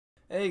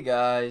Hey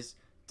guys,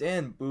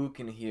 Dan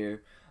Buchan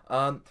here.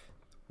 Um,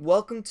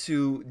 Welcome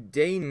to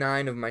day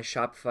 9 of my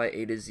Shopify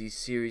A to Z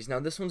series. Now,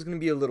 this one's going to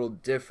be a little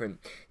different.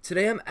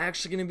 Today, I'm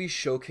actually going to be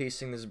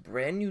showcasing this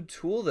brand new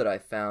tool that I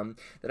found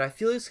that I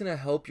feel is going to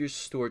help your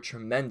store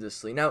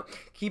tremendously. Now,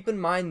 keep in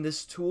mind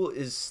this tool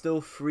is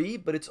still free,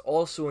 but it's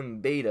also in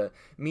beta,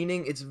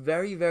 meaning it's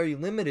very, very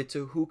limited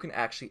to who can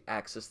actually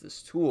access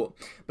this tool.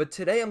 But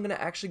today, I'm going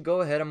to actually go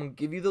ahead, I'm going to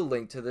give you the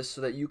link to this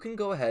so that you can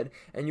go ahead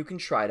and you can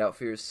try it out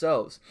for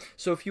yourselves.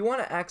 So if you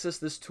want to access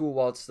this tool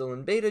while it's still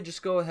in beta,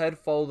 just go ahead,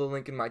 follow the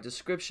link in my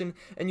description,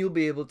 and you'll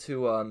be able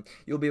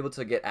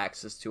to get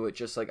access to it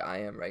just like I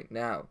am right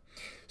now.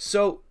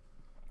 So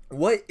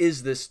what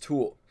is this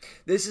tool?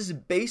 This is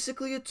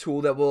basically a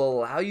tool that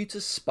will allow you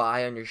to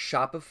spy on your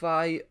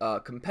Shopify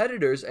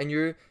competitors and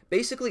your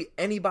basically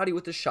anybody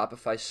with a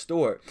Shopify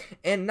store.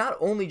 And not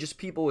only just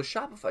people with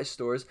Shopify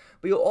stores,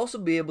 but you'll also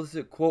be able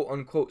to quote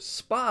unquote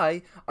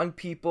spy on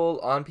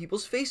people's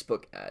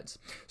Facebook ads.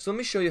 So let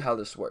me show you how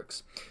this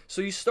works.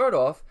 So you start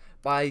off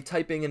by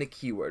typing in a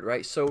keyword,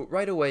 right? So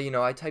right away,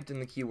 I typed in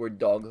the keyword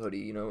dog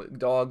hoodie,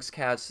 dogs,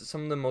 cats,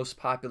 some of the most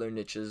popular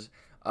niches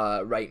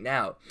right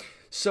now.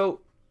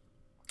 So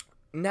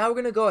now we're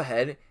going to go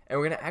ahead and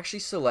we're going to actually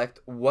select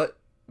what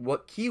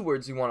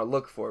keywords we want to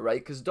look for, right?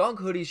 Because dog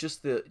hoodie is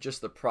just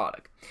the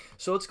product.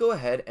 So let's go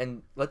ahead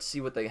and let's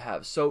see what they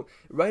have. So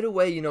right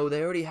away,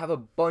 they already have a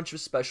bunch of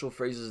special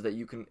phrases that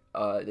you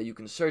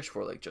can search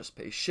for, like just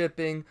pay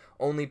shipping,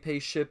 only pay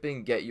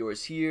shipping, get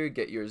yours here,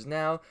 get yours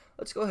now.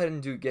 Let's go ahead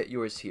and do get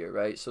yours here,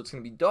 right? So it's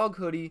going to be dog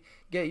hoodie,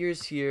 get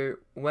yours here,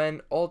 when,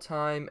 all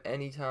time,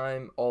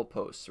 anytime, all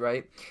posts,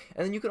 right?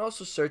 And then you can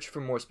also search for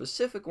more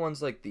specific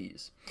ones like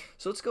these.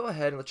 So let's go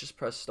ahead and let's just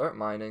press start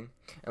mining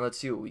and let's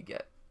see what we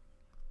get.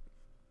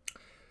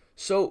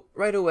 So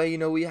right away,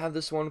 we have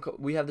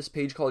this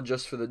page called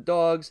Just for the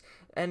Dogs,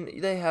 and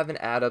they have an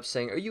ad up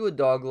saying, "Are you a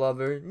dog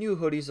lover? New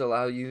hoodie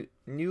allows you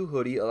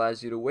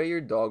to wear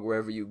your dog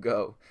wherever you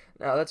go."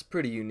 Now that's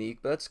pretty unique,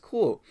 but that's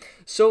cool.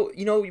 So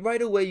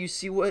right away you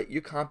see what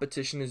your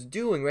competition is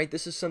doing, right?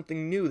 This is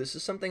something new. This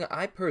is something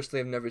I personally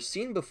have never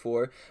seen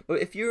before. But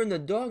if you're in the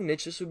dog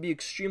niche, this would be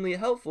extremely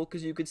helpful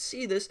because you could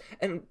see this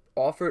and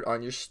offer it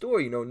on your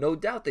store. No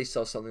doubt they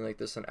sell something like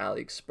this on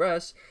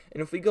AliExpress.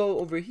 And if we go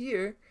over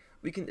here,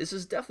 this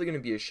is definitely going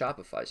to be a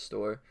Shopify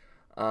store.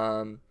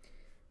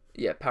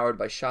 Yeah, powered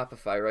by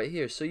Shopify right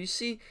here. So you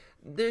see,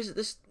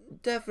 this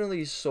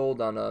definitely is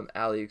sold on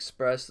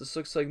AliExpress. This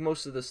looks like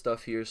most of the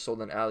stuff here is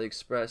sold on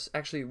AliExpress.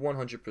 Actually,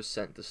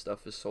 100% the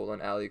stuff is sold on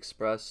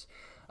AliExpress.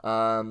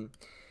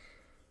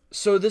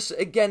 So this,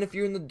 again, if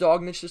you're in the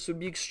dog niche, this would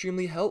be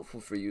extremely helpful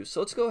for you.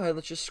 So let's go ahead,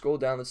 let's just scroll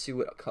down and see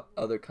what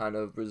other kind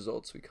of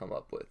results we come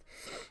up with.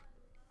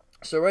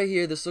 So right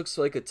here, this looks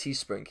like a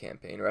Teespring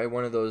campaign, right?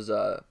 One of those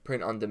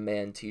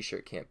print-on-demand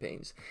t-shirt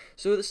campaigns.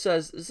 So it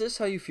says, "Is this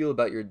how you feel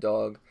about your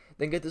dog?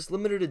 Then get this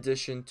limited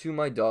edition To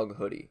My Dog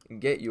hoodie and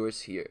get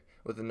yours here,"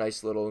 with a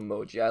nice little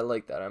emoji. I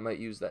like that. I might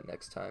use that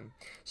next time.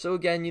 So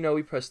again,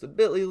 we press the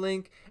bit.ly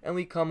link and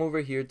we come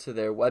over here to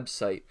their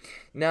website.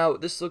 Now,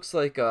 this looks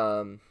like,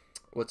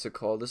 what's it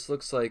called? This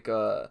looks like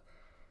a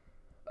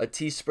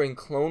Teespring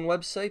clone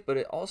website, but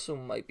it also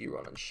might be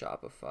run on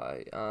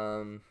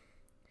Shopify.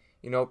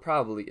 It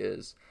probably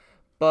is.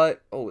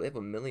 But, oh, they have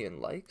 1 million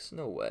likes?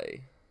 No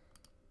way.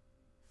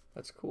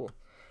 That's cool.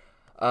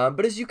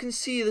 But as you can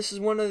see, this is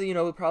one of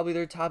the, probably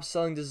their top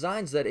selling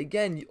designs that,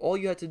 again, all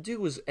you had to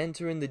do was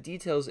enter in the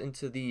details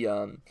into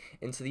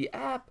the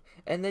app,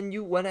 and then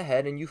you went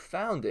ahead and you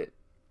found it.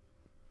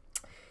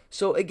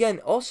 So again,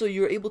 also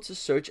you're able to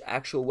search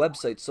actual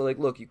websites. So like,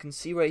 look, you can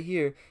see right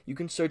here, you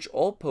can search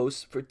all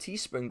posts for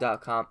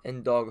teespring.com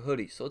and dog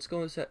hoodie. So let's go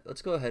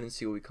ahead and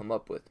see what we come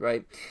up with,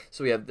 right?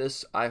 So we have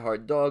this I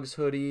Heart Dogs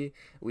hoodie.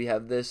 We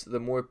have this, the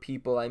more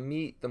people I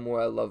meet, the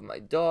more I love my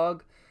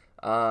dog.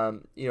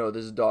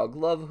 This dog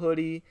love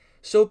hoodie.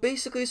 So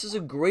basically, this is a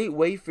great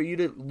way for you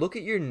to look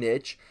at your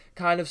niche,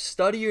 kind of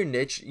study your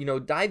niche,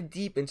 dive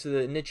deep into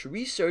the niche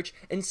research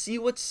and see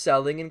what's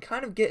selling and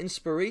kind of get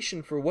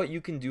inspiration for what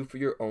you can do for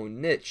your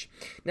own niche.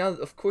 Now,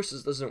 of course,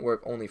 this doesn't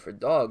work only for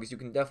dogs. You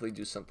can definitely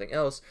do something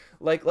else.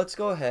 Like, let's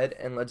go ahead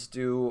and let's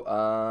do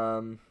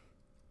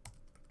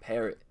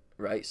parrot,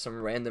 right?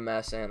 Some random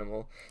ass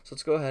animal. So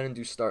let's go ahead and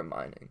do start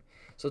mining.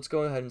 So let's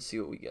go ahead and see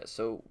what we get.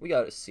 So we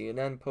got a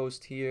CNN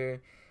post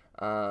here.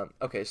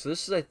 Okay, so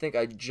this is, I think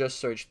I just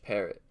searched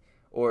parrot,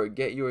 or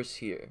get yours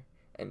here,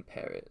 and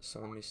parrot.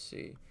 So let me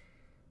see.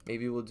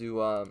 Maybe we'll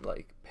do,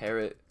 like,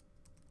 parrot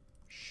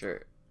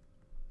shirt.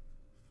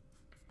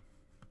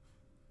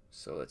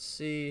 So let's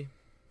see.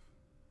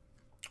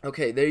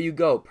 Okay, there you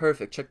go.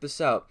 Perfect. Check this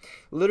out.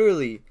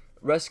 Literally,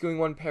 rescuing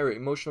one parrot,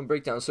 emotional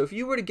breakdown. So if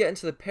you were to get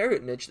into the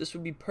parrot niche, this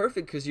would be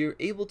perfect because you're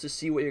able to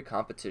see what your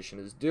competition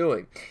is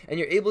doing. And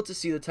you're able to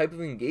see the type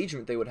of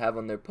engagement they would have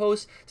on their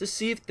posts to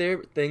see if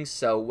their things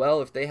sell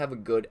well, if they have a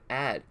good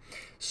ad.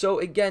 So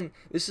again,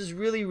 this is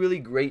really, really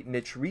great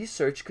niche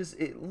research because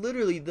it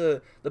literally,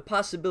 the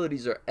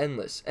possibilities are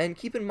endless. And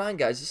keep in mind,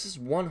 guys, this is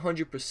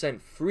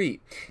 100% free.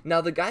 Now,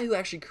 the guy who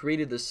actually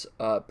created this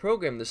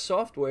program, this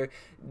software,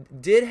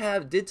 did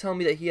tell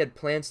me that he had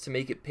plans to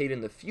make it paid in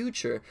the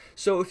future.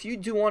 So if you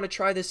do want to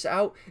try this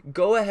out,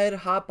 go ahead,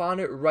 hop on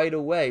it right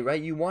away,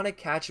 right? You want to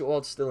catch it while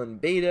it's still in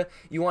beta.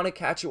 You want to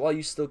catch it while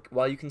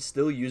you can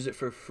still use it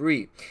for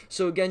free.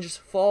 So again, just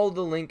follow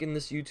the link in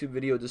this YouTube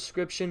video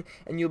description,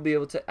 and you'll be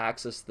able to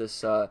access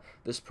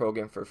this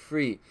program for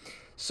free.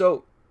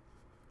 So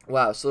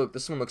wow, so look,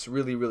 this one looks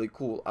really, really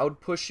cool. I would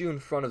push you in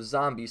front of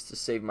zombies to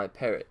save my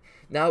parrot.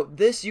 Now,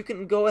 this, you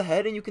can go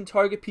ahead and you can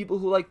target people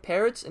who like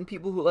parrots and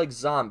people who like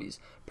zombies.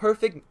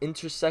 Perfect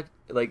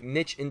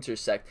niche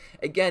intersect.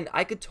 Again,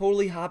 I could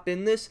totally hop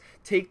in this,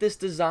 take this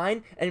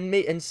design,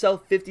 and sell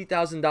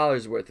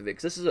 $50,000 worth of it.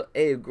 Because this is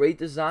a great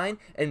design,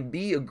 and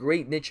B, a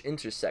great niche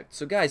intersect.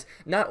 So guys,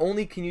 not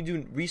only can you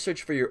do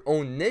research for your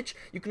own niche,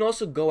 you can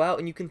also go out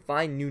and you can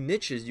find new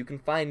niches. You can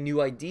find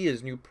new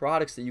ideas, new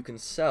products that you can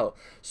sell.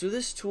 So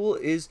this tool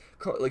is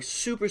like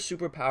super,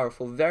 super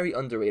powerful, very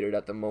underrated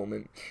at the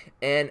moment.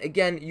 And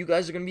again, you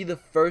guys are going to be the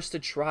first to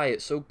try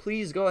it. So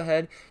please go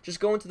ahead,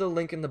 just go into the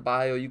link in the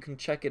bio. You can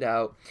check it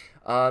out.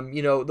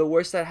 You know, the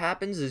worst that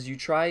happens is you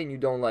try and you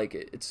don't like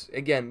it. It's,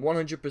 again,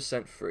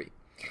 100% free.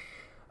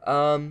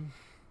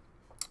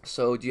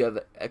 So do you have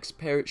an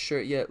X-Parrot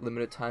shirt yet?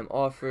 Limited time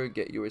offer.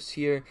 Get yours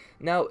here.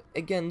 Now,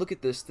 again, look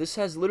at this. This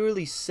has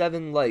literally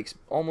 7 likes,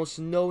 almost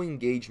no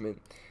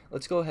engagement.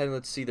 Let's go ahead and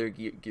let's see their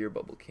gear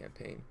bubble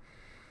campaign.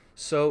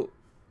 So,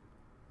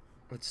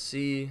 let's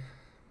see.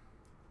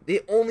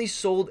 They only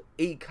sold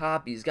 8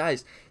 copies.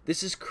 Guys,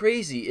 this is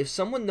crazy. If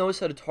someone knows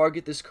how to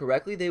target this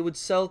correctly, they would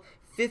sell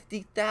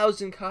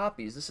 50,000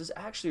 copies. This is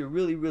actually a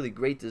really, really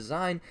great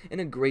design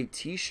and a great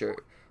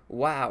t-shirt.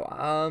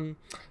 Wow.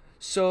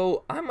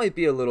 So I might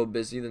be a little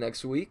busy the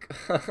next week.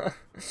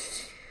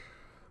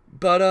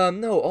 But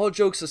no, all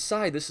jokes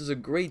aside, this is a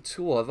great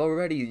tool. I've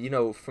already, you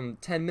know, from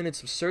 10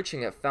 minutes of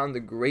searching, I've found a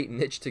great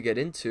niche to get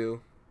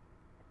into.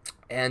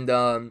 And,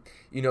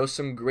 you know,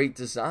 some great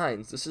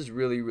designs. This is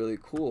really, really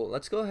cool.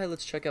 Let's go ahead,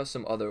 let's check out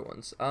some other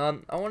ones. I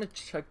want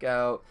to check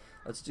out,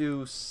 let's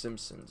do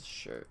Simpsons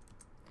shirt.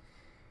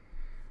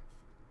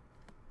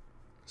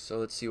 So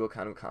let's see what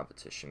kind of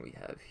competition we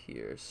have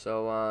here.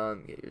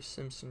 So, get your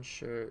Simpsons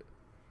shirt.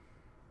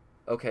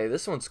 Okay,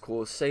 this one's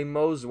cool. Say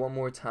Moe's one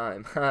more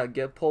time.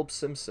 Get Pulp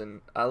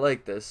Simpson. I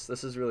like this.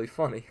 This is really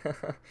funny.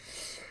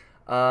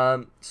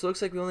 So it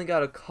looks like we only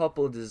got a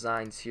couple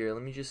designs here.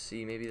 Let me just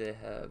see. Maybe they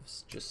have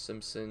just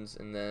Simpsons,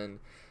 and then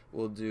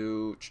we'll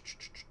do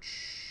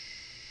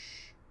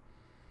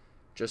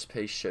just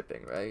pay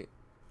shipping, right?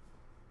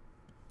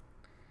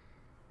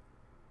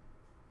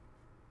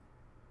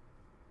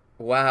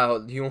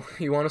 Wow, you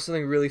want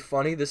something really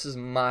funny? This is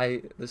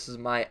my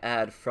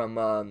ad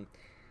from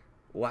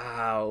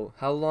wow,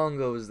 how long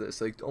ago was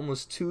this? Like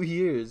almost 2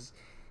 years.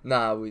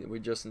 Nah, we're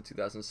just in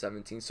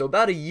 2017. So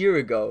about a year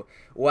ago.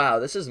 Wow,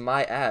 this is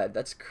my ad.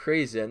 That's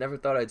crazy. I never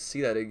thought I'd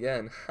see that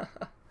again.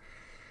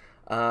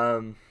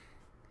 Wow,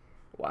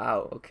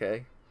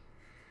 okay.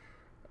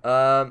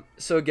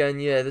 So again,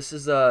 yeah, this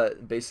is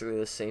basically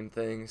the same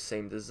thing,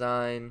 same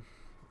design.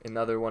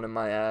 Another one of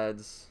my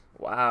ads.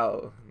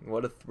 Wow,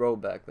 what a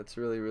throwback. That's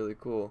really, really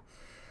cool.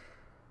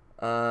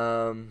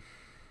 Okay,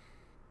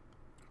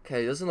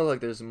 it doesn't look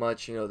like there's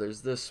much, you know,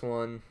 there's this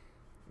one.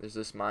 There's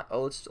this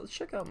let's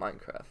check out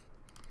Minecraft.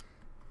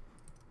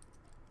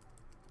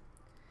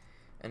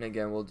 And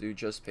again, we'll do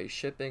just pay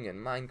shipping and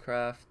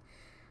Minecraft.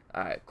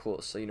 Alright,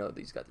 cool. So you know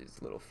these got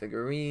these little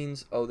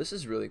figurines. Oh, this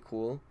is really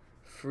cool.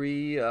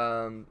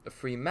 A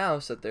free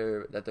mouse that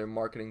they're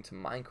marketing to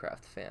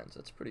Minecraft fans.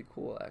 That's pretty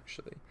cool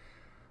actually.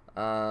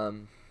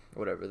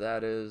 Whatever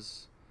that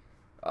is.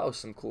 Oh,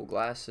 some cool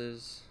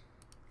glasses.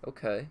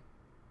 Okay.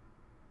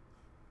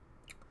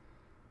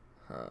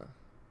 Huh.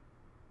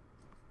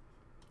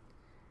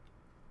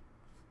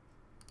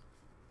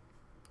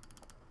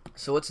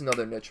 So what's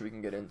another niche we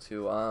can get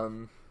into?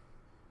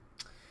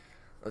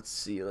 Let's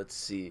see.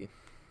 Let's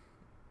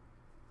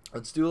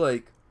do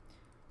like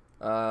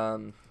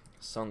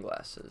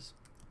sunglasses.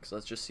 So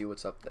let's just see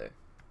what's up there.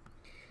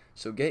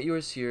 So get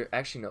yours here.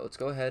 Actually, no. Let's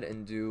go ahead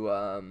and do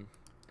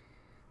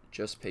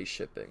just pay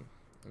shipping.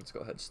 Let's go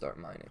ahead and start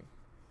mining.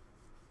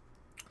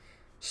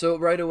 So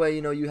right away,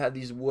 you know, you have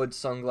these wood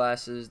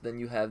sunglasses. Then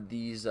you have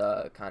these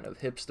kind of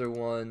hipster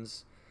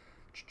ones.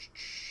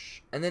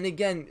 And then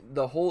again,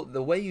 the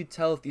way you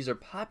tell if these are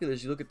popular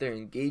is you look at their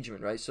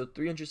engagement, right? So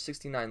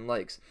 369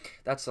 likes,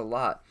 that's a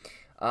lot.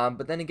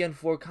 But then again,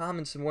 4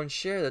 comments and 1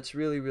 share, that's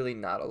really, really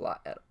not a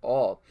lot at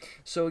all.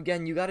 So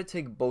again, you got to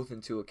take both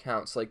into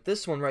account. So like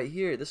this one right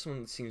here, this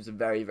one seems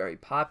very, very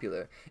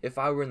popular. If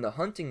I were in the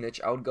hunting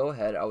niche, I would go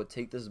ahead, I would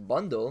take this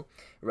bundle,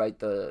 right?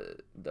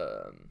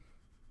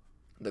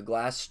 the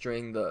glass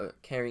string, the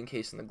carrying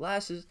case, and the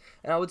glasses,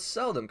 and I would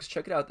sell them, because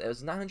check it out,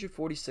 there's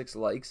 946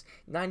 likes,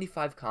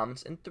 95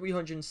 comments, and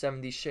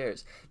 370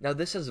 shares. Now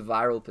this has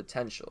viral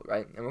potential,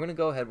 right? And we're going to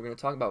go ahead, we're going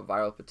to talk about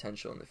viral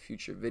potential in the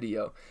future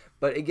video.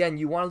 But again,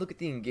 you want to look at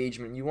the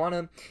engagement. You want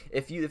to,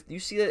 if you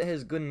see that it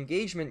has good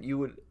engagement, you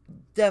would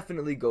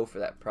definitely go for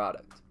that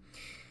product.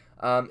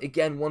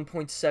 Again,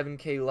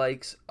 1.7k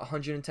likes,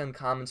 110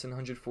 comments, and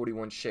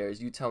 141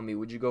 shares. You tell me,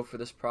 would you go for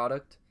this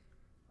product?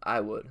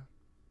 I would.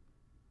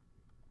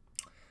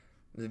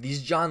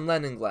 These John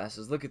Lennon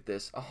glasses, look at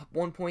this,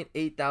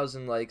 1.8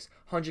 thousand likes,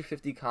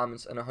 150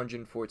 comments, and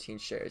 114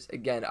 shares.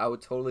 Again, I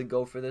would totally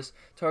go for this.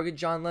 Target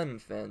John Lennon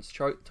fans,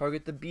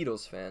 target the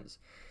Beatles fans.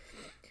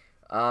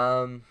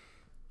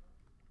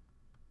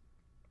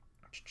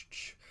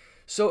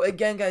 So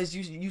again, guys,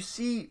 you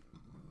see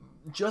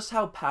just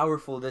how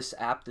powerful this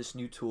app, this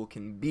new tool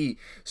can be.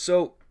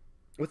 So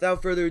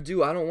without further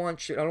ado, I don't want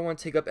to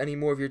take up any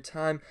more of your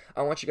time.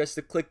 I want you guys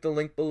to click the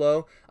link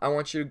below. I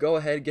want you to go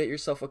ahead, get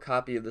yourself a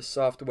copy of the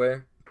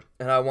software,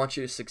 and I want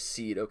you to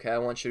succeed, okay? I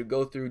want you to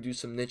go through, do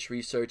some niche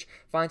research,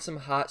 find some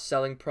hot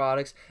selling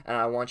products, and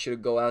I want you to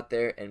go out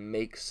there and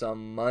make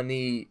some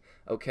money,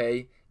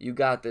 okay? You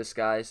got this,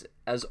 guys.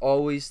 As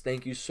always,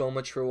 thank you so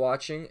much for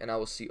watching, and I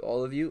will see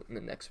all of you in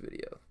the next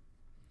video.